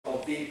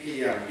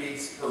BPM,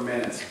 beats per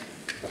minute.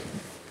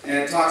 And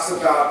it talks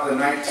about the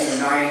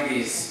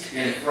 1990s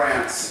in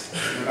France,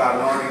 about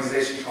an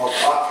organization called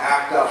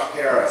ACT UP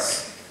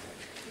Paris,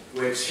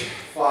 which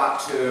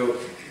fought to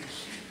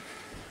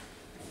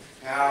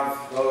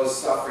have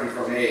those suffering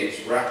from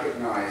AIDS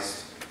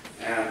recognized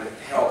and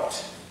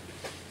helped.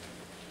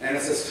 And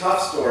it's this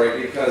tough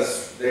story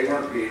because they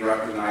weren't being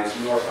recognized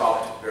nor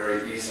helped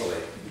very easily.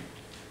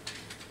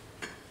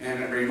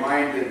 And it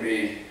reminded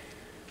me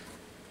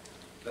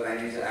that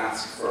I need to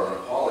ask for an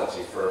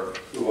apology for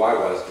who I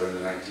was during the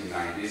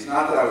 1990s.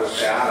 Not that I was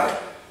bad,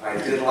 I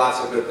did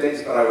lots of good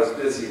things, but I was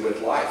busy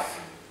with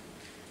life.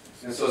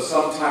 And so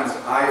sometimes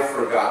I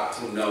forgot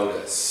to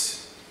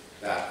notice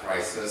that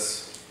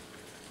crisis.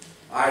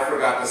 I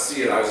forgot to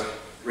see it. I was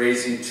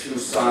raising 2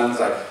 sons.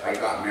 I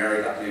got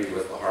married, that maybe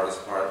was the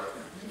hardest part.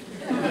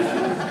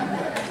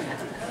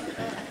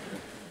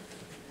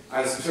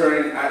 I was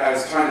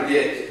trying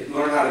to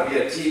learn how to be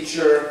a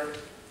teacher.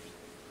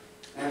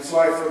 And so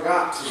I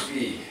forgot to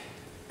be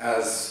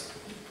as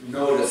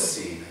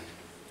noticing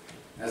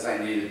as I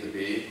needed to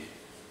be.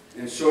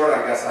 In short,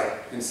 I guess I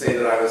can say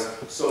that I was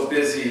so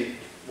busy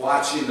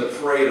watching the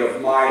parade of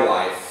my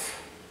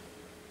life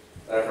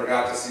that I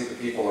forgot to see the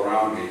people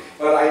around me.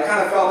 But I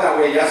kind of felt that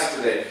way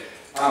yesterday.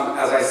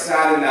 As I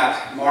sat in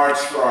that March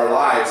for Our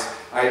Lives,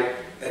 I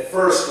at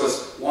first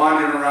was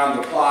wandering around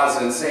the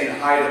plaza and saying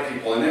hi to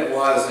people, and it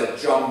was a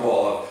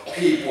jumble of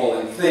people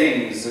and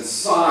things and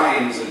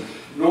signs and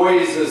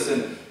noises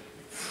and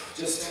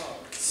just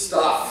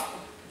stuff.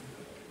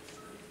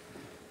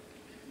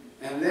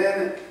 And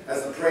then,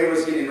 as the parade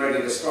was getting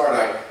ready to start,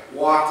 I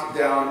walked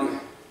down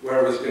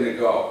where it was going to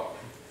go.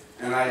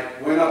 And I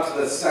went up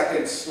to the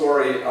second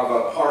story of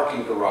a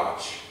parking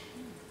garage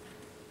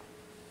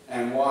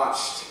and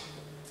watched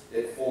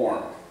it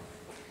form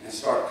and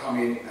start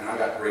coming, and I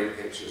got great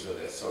pictures of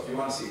this. So if you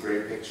want to see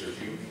great pictures,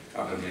 you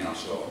come to me and I'll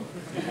show them.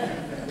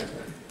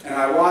 And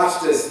I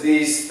watched as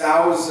these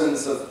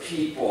thousands of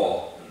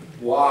people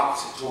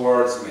walked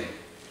towards me.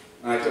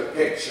 And I took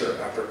picture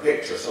after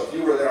picture. So if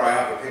you were there, I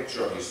have a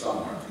picture of you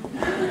somewhere.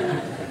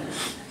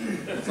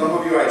 Some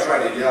of you I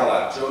tried to yell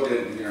at. Joe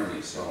didn't hear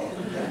me, so I'm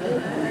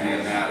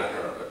being mad at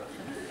her.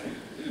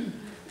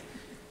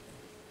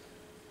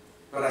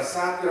 But I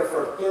sat there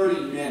for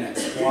 30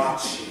 minutes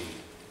watching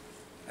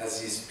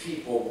as these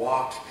people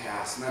walked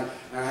past. And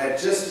I had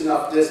just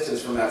enough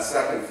distance from that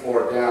second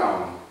floor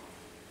down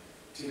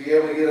to be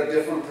able to get a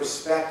different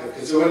perspective.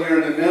 Because when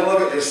you're in the middle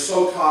of it, you're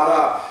so caught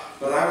up.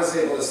 But I was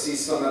able to see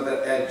some of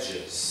the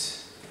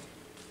edges.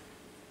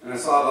 And I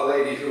saw the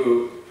lady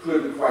who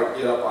couldn't quite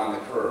get up on the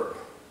curb.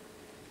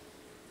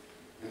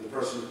 And the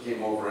person who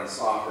came over and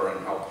saw her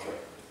and helped her.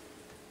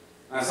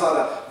 And I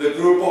saw the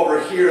group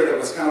over here that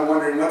was kind of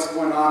wondering what's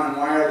going on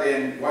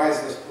and why is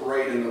this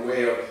parade in the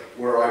way of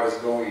where I was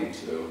going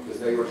to,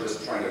 because they were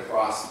just trying to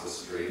cross the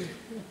street.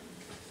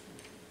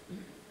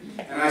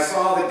 And I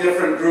saw the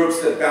different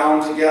groups that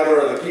bound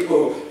together, or the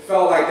people who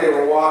felt like they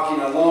were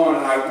walking alone,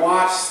 and I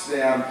watched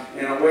them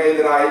in a way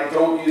that I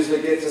don't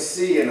usually get to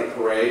see in a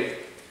parade,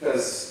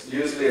 because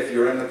usually if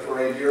you're in the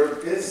parade, you're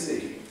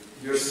busy.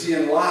 You're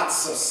seeing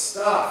lots of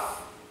stuff.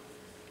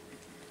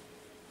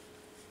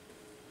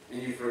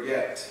 And you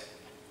forget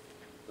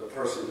the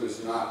person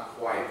who's not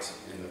quite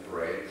in the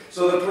parade.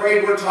 So the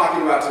parade we're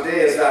talking about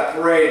today is that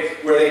parade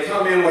where they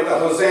come in with the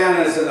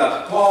hosannas and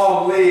the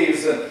palm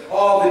leaves and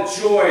all the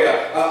joy,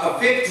 a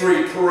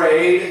victory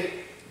parade.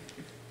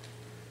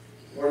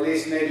 Or at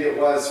least maybe it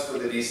was for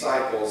the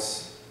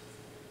disciples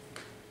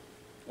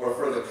or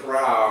for the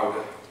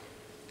crowd.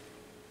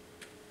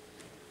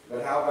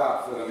 But how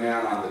about for the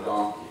man on the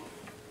donkey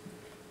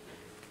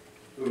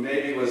who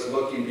maybe was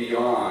looking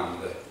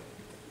beyond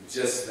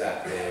just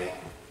that day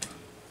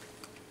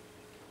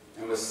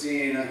and was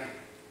seeing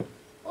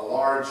a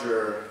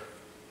larger,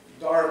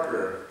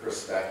 darker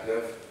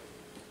perspective,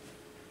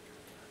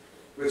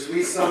 which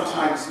we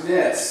sometimes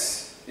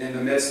miss in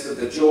the midst of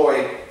the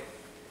joy,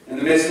 in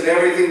the midst of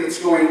everything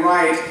that's going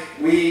right.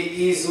 We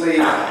easily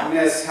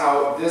miss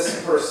how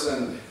this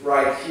person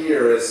right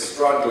here is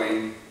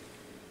struggling.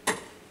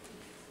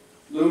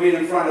 Looming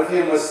in front of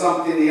him was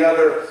something the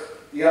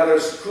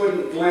others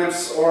couldn't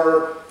glimpse,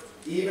 or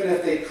even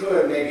if they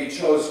could, maybe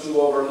chose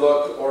to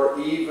overlook, or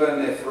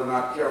even, if we're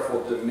not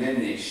careful,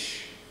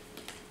 diminish.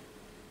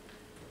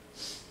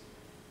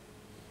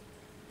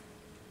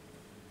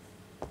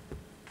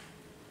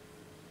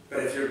 But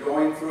if you're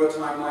going through a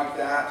time like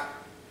that,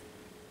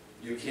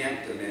 you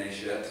can't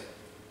diminish it.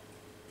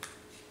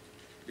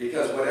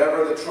 Because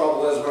whatever the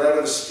trouble is, whatever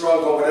the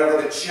struggle,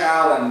 whatever the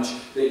challenge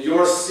that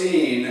you're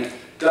seeing,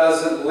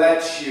 doesn't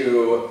let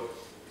you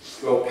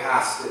go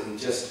past it and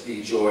just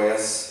be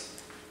joyous.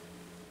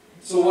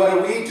 So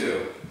what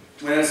do?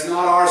 When it's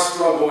not our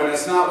struggle, when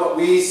it's not what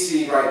we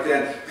see right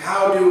then,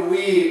 how do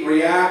we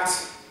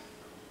react?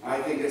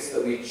 I think it's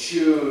that we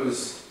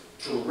choose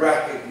to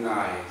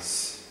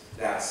recognize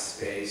that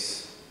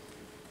space.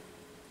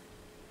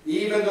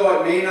 Even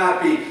though it may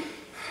not be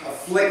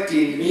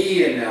afflicting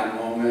me in that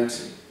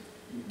moment,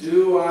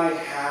 Do I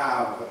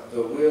have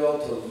the will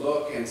to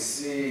look and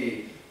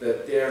see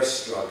that they're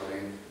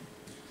struggling?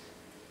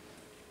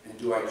 And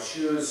do I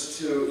choose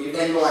to,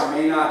 even though I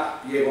may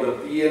not be able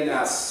to be in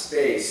that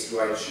space, do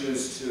I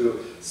choose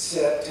to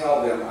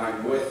tell them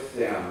I'm with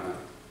them,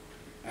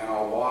 and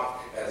I'll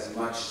walk as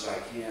much as I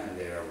can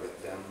there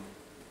with them?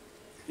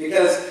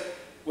 Because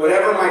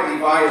whatever might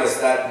divide us,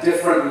 that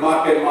different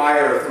muck and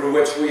mire through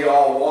which we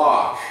all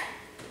walk,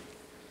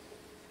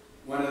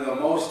 one of the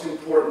most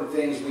important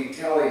things we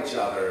tell each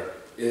other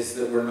is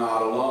that we're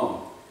not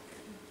alone.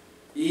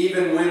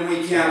 Even when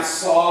we can't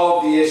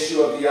solve the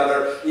issue of the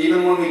other,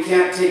 even when we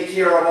can't take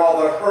care of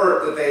all the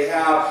hurt that they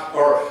have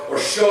or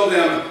show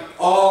them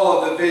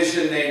all of the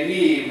vision they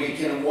need, we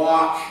can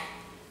walk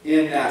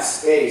in that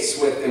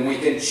space with them. We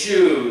can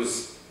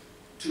choose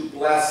to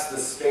bless the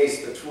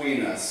space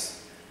between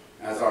us.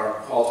 As our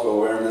call to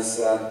awareness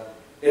said,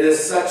 it is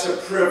such a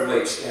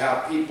privilege to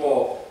have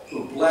people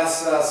who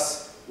bless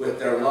us with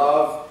their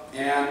love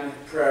and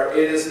prayer.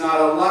 It is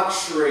not a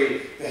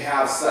luxury to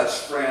have such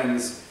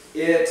friends.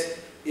 It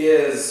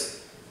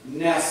is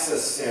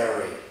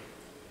necessary.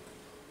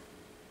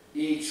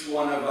 Each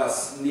one of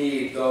us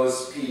need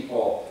those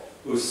people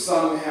who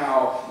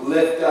somehow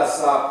lift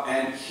us up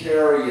and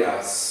carry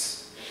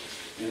us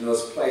in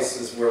those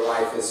places where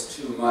life is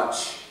too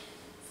much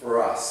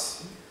for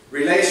us.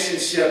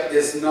 Relationship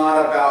is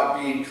not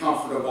about being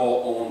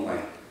comfortable only.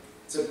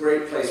 It's a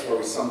great place where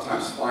we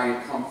sometimes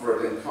find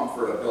comfort and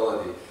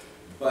comfortability,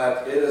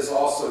 but it is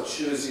also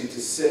choosing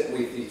to sit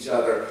with each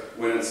other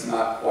when it's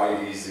not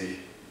quite easy,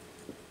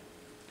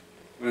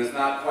 when it's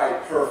not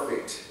quite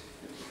perfect,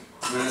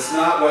 when it's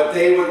not what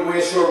they would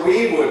wish or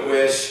we would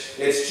wish.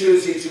 It's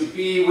choosing to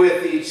be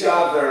with each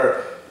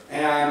other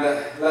and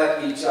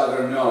let each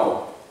other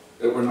know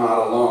that we're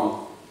not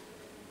alone.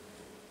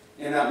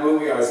 In that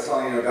movie I was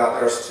telling you about,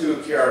 there's two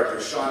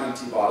characters, Sean and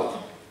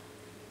T-Bottle.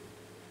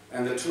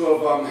 And the two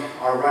of them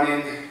are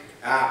running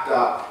ACT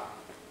UP,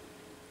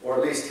 or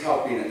at least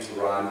helping it to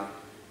run,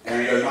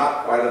 and they're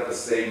not quite of the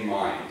same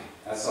mind,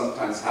 as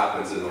sometimes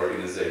happens in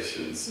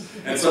organizations.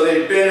 And so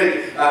they've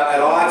been at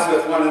odds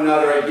with one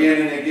another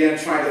again and again,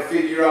 trying to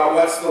figure out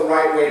what's the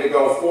right way to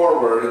go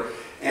forward.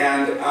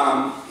 And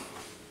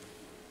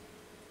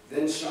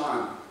then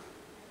Sean,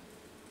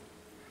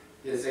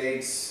 his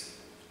AIDS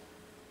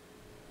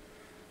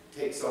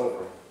takes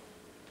over,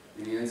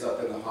 and he ends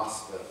up in the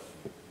hospital,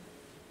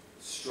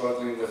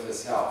 struggling with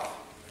his health.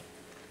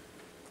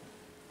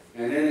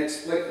 And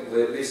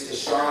inexplicably, at least to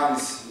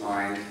Sean's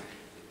mind,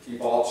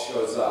 T-Balt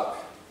shows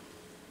up.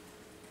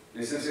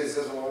 And he simply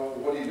says, well,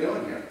 what are you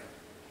doing here?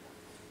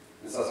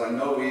 And says, I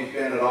know we've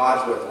been at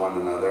odds with one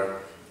another,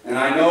 and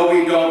I know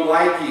we don't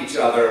like each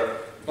other,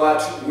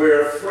 but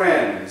we're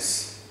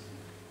friends.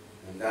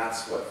 And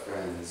that's what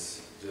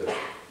friends do.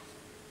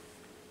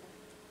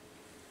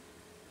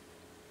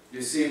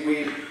 You see,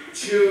 we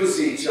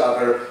choose each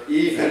other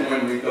even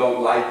when we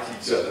don't like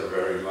each other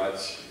very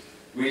much.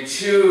 We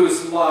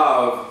choose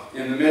love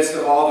in the midst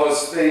of all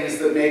those things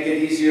that make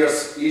it easier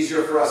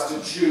for us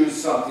to choose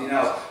something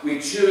else. We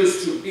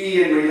choose to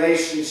be in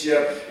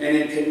relationship and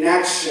in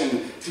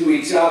connection to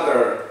each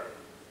other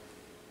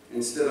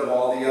instead of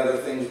all the other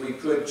things we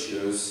could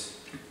choose.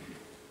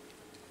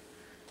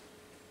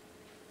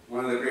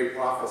 One of the great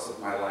prophets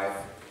of my life,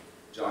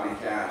 Johnny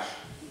Cash,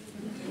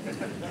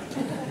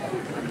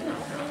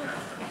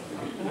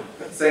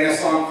 sang a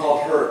song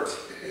called Hurt.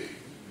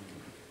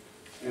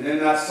 And in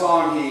that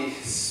song he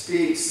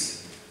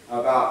speaks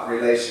about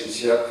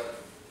relationship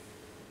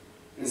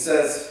and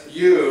says,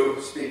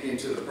 you, speaking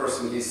to the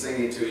person he's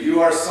singing to,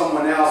 you are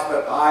someone else,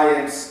 but I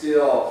am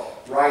still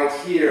right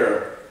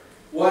here.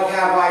 What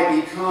have I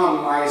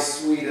become, my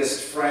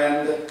sweetest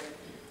friend?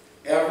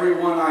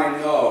 Everyone I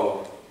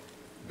know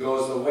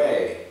goes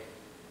away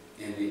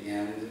in the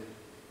end.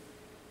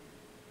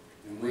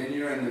 And when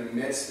you're in the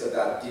midst of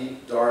that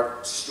deep,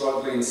 dark,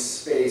 struggling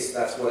space,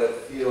 that's what it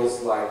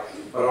feels like.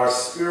 But our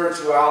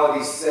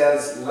spirituality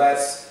says,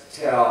 let's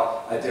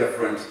tell a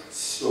different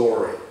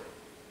story.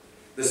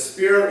 The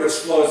Spirit which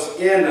flows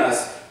in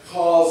us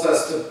calls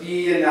us to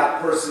be in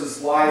that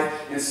person's life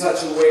in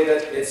such a way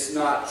that it's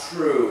not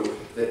true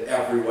that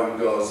everyone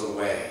goes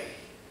away.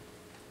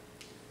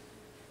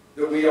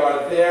 That we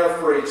are there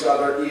for each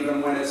other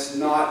even when it's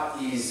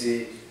not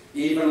easy,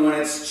 even when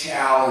it's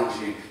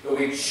challenging. That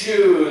we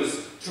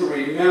choose to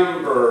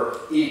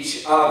remember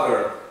each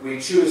other. We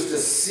choose to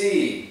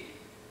see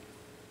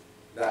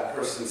that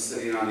person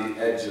sitting on the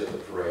edge of the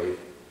parade.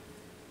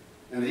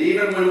 And that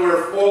even when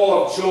we're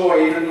full of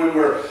joy, even when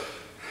we're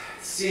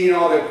seeing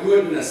all the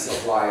goodness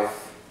of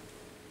life,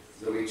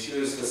 that we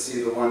choose to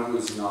see the one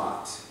who's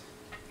not.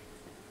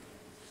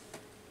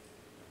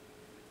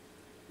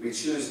 We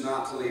choose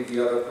not to leave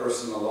the other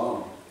person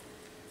alone.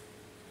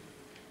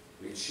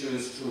 We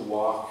choose to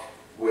walk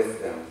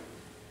with them.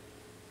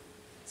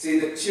 See,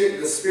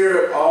 the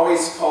Spirit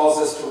always calls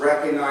us to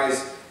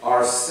recognize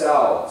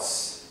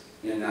ourselves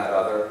in that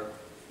other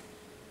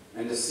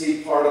and to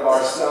see part of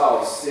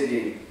ourselves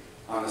sitting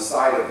on the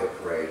side of the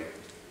parade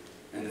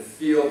and to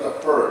feel the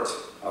hurt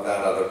of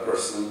that other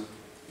person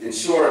In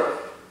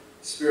short,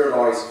 Spirit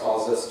always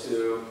calls us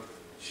to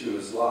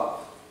choose love.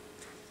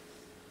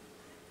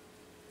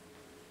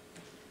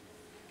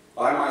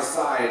 By My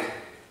Side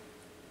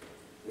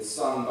is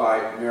sung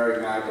by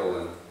Mary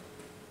Magdalene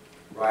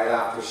right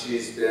after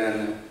she's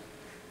been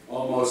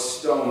almost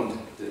stoned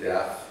to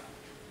death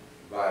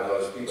by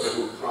those people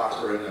who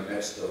caught her in the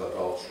midst of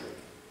adultery.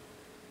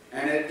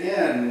 And it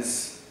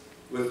ends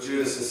with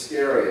Judas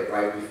Iscariot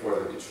right before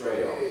the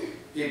betrayal.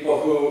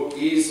 People who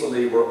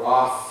easily were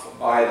off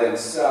by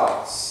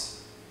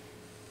themselves,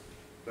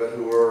 but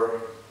who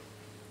were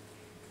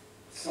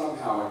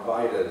somehow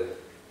invited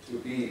to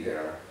be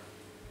there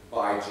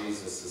by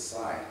Jesus'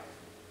 side.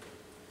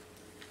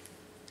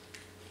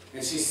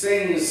 And she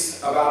sings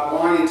about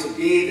wanting to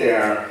be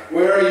there.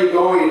 Where are you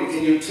going?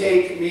 Can you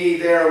take me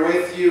there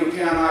with you?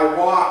 Can I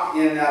walk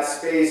in that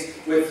space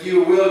with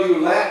you? Will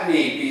you let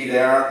me be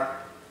there?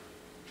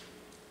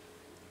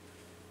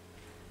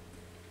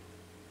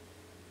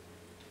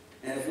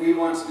 And if we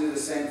want to do the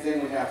same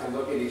thing, we have to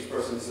look at each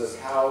person and says,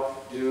 how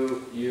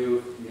do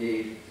you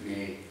need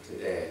me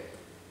today?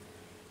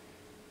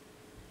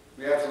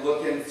 We have to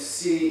look and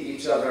see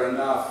each other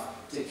enough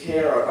to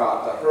care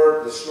about the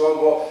hurt, the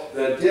struggle,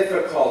 the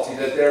difficulty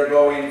that they're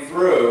going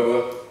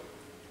through,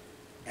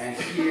 and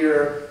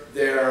hear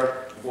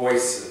their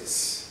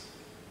voices.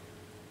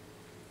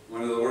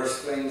 One of the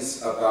worst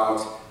things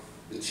about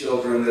the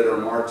children that are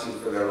marching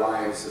for their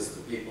lives is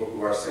the people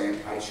who are saying,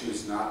 I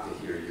choose not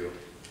to hear you.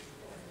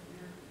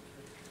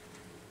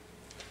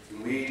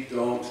 And we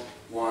don't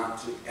want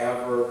to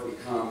ever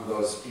become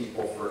those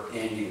people for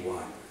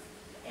anyone.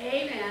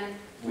 Amen.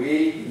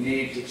 We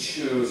need to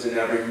choose in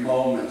every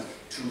moment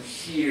to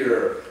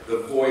hear the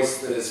voice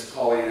that is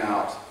calling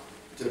out,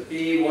 to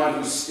be one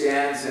who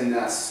stands in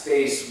that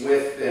space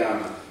with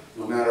them,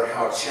 no matter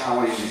how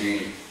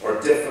challenging or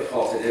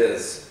difficult it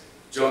is.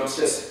 Joan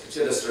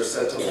Chittister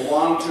said, to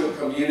belong to a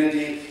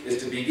community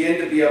is to begin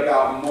to be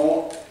about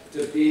more,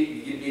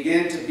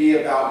 begin to be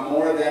about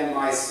more than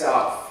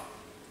myself.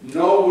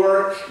 No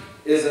work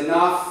is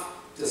enough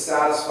to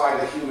satisfy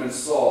the human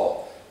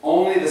soul.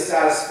 Only the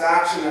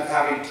satisfaction of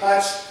having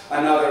touched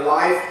another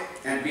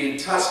life and being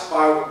touched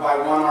by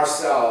one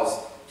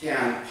ourselves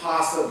can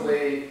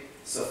possibly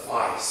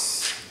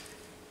suffice.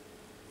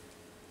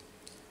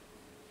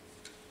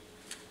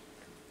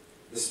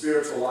 The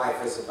spiritual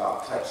life is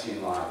about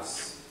touching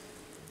lives.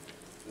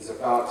 It's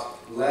about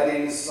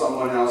letting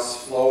someone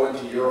else flow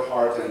into your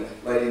heart and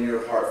letting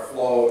your heart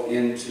flow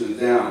into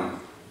them.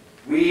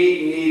 We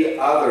need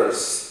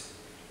others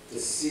to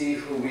see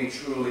who we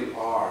truly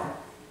are.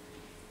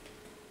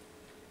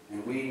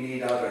 And we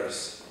need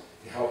others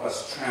to help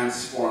us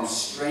transform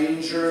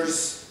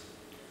strangers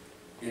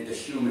into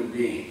human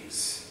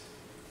beings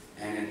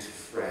and into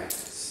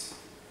friends.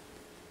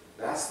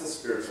 That's the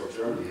spiritual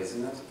journey,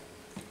 isn't it?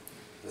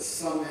 To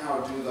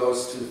somehow do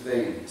those two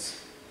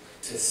things.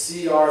 To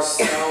see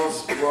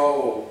ourselves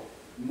grow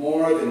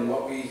more than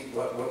what we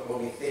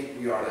think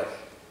we are. To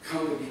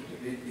come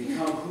to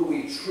become who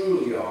we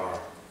truly are.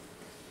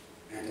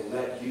 And to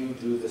let you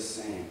do the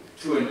same.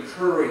 To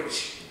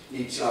encourage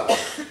each other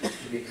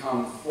to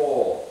become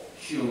full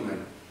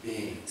human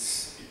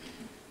beings.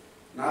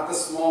 Not the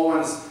small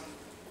ones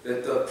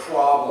that the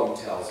problem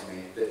tells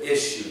me, the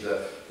issue,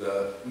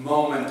 the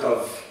moment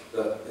of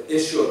the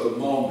issue of the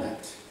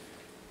moment,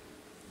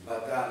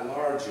 but that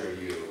larger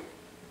you,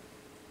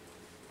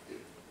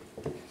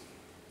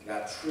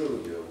 that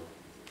true you.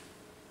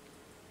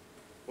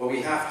 Well,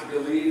 we have to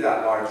believe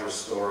that larger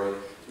story.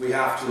 We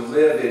have to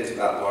live into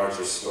that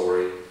larger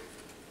story.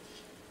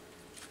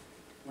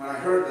 When I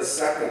heard the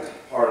second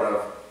part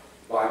of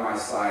By My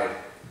Side,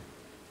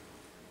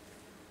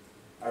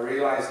 I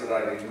realized that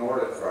I'd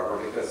ignored it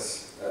forever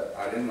because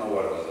I didn't know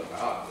what it was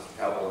about, this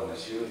pebble in the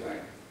shoe thing.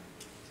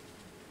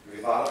 Have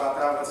you thought about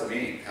that? What's it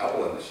mean,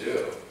 pebble in the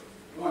shoe?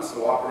 Who wants to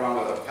walk around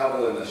with a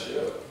pebble in the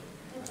shoe?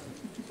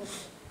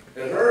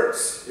 It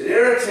hurts. It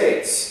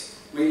irritates.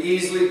 We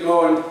easily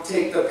go and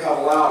take the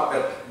pebble out,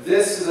 but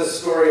this is a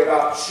story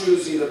about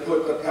choosing to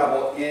put the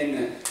pebble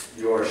in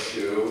your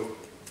shoe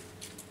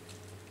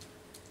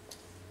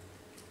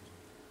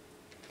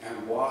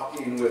and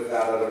walking with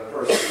that other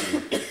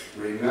person,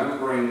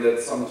 remembering that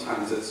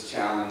sometimes it's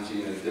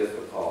challenging and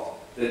difficult.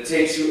 That it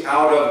takes you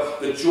out of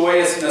the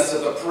joyousness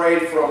of the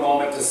parade for a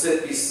moment to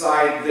sit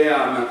beside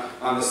them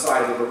on the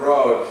side of the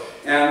road.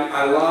 And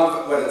I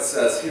love what it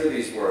says. Hear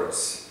these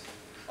words.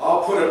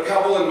 I'll put a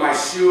pebble in my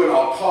shoe and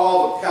I'll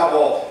call the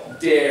pebble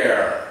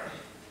Dare.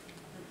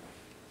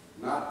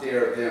 Not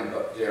dare them,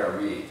 but dare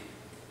me.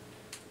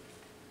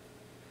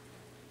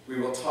 We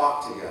will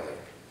talk together.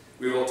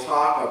 We will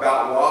talk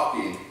about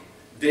walking.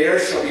 Dare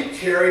shall be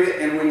carried,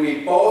 and when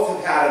we both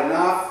have had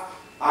enough,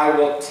 I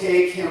will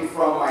take him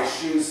from my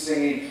shoes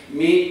singing,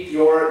 meet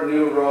your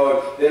new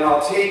road. Then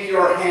I'll take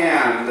your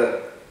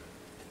hand,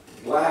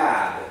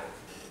 glad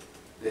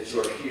that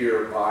you're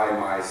here by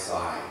my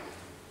side.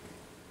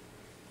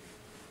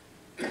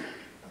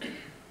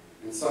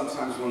 And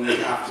sometimes when we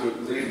have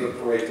to leave the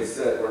parade to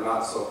sit, we're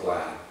not so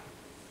glad.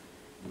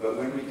 But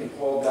when we can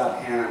hold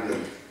that hand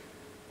and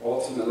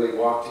ultimately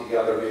walk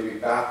together, maybe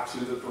back to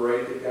the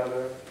parade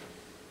together,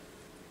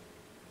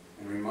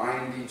 and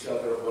remind each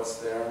other of what's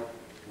there.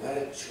 What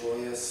a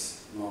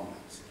joyous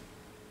moment.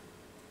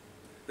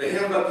 The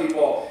Himba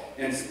people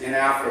in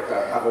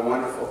Africa have a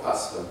wonderful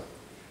custom.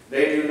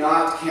 They do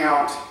not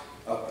count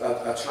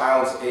a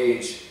child's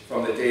age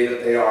from the day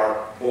that they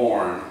are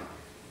born,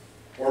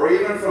 or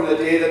even from the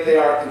day that they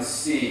are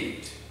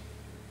conceived.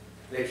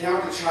 They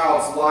count a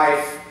child's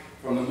life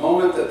from the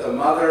moment that the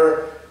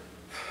mother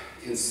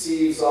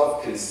conceives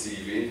of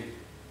conceiving,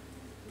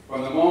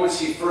 from the moment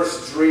she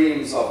first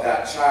dreams of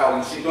that child,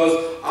 and she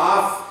goes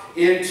off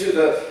into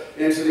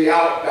the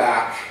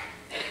outback,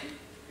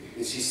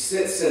 and she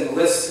sits and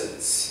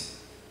listens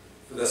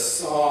for the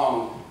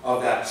song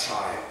of that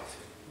child.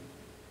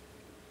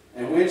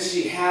 And when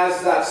she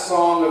has that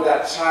song of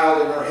that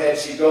child in her head,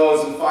 she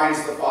goes and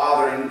finds the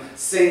father and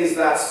sings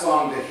that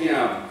song to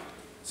him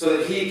so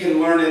that he can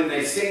learn it. And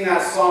they sing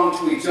that song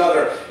to each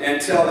other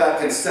until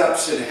that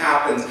conception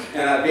happens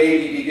and that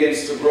baby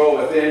begins to grow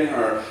within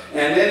her.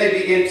 And then they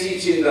begin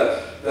teaching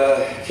the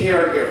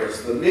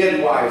caregivers, the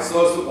midwives,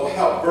 those that will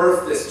help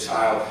birth this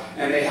child.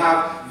 And they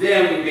have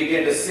them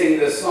begin to sing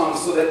this song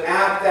so that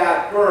at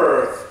that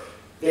birth,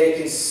 they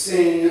can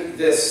sing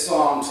this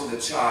song to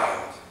the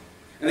child.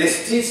 And they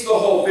teach the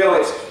whole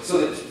village so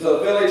that the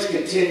village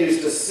continues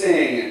to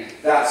sing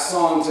that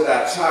song to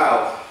that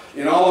child.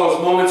 In all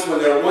those moments when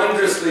they're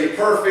wondrously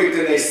perfect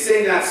and they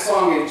sing that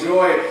song in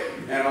joy,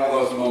 and all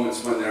those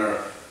moments when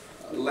they're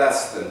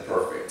less than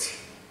perfect.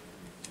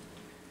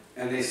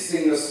 And they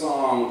sing the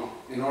song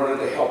in order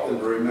to help them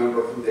to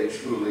remember who they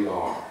truly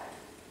are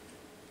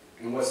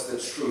and what's the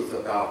truth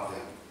about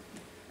them.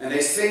 And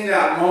they sing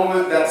that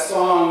moment, that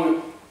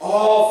song,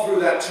 all through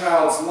that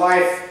child's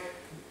life,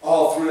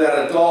 all through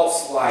that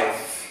adult's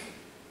life,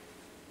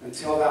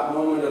 until that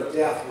moment of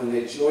death when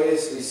they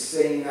joyously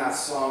sing that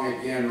song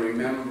again,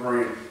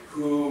 remembering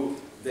who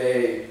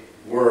they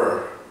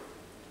were.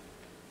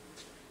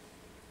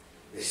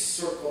 They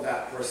circle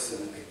that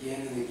person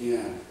again and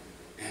again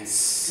and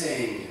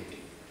sing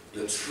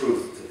the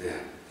truth to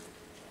them.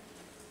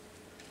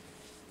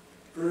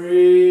 Prepare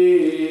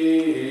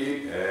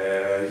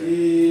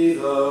ye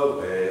the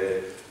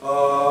way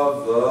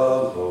of the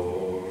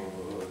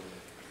Lord.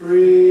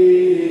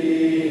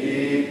 Prepare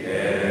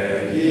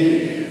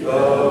ye the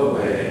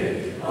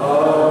way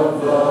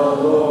of the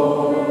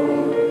Lord.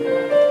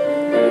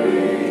 Prepare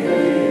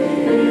ye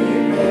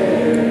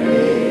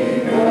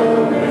the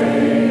way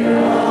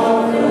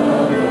of the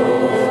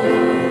Lord.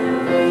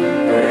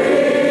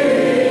 Prepare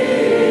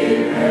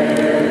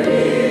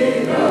ye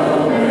the way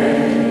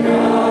of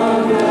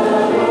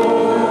the Lord.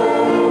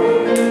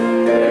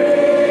 Prepare ye the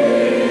way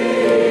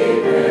of the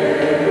Lord.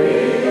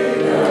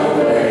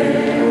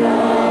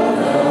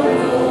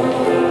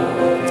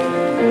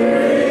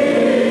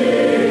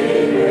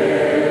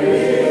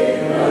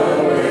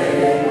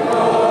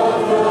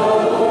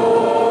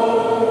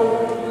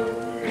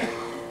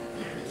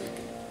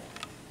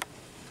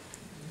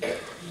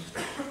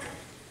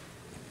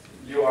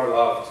 You are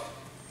loved.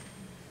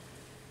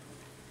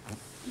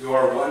 You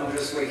are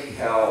wondrously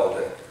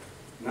held,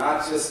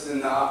 not just in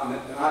the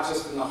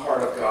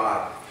heart of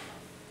God,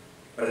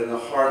 but in the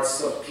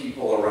hearts of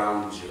people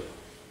around you.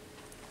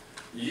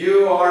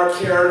 You are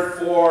cared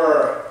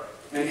for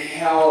and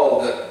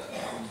held.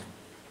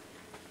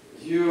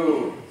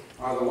 You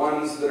are the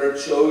ones that are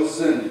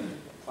chosen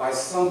by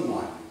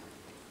someone.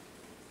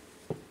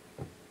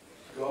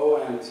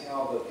 Go and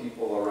tell the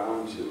people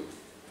around you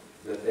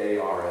that they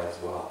are as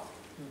well.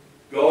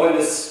 Go and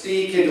to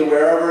speak into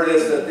wherever it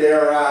is that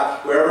they're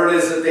at, wherever it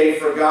is that they've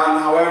forgotten,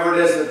 however it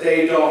is that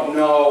they don't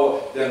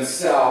know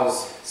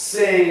themselves.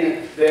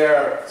 Sing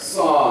their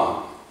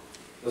song,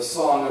 the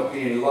song of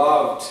being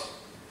loved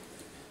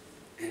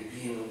and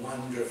being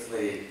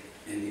wonderfully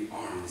in the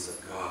arms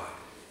of God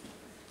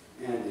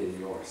and in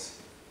yours.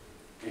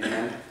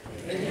 Amen?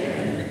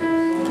 Amen.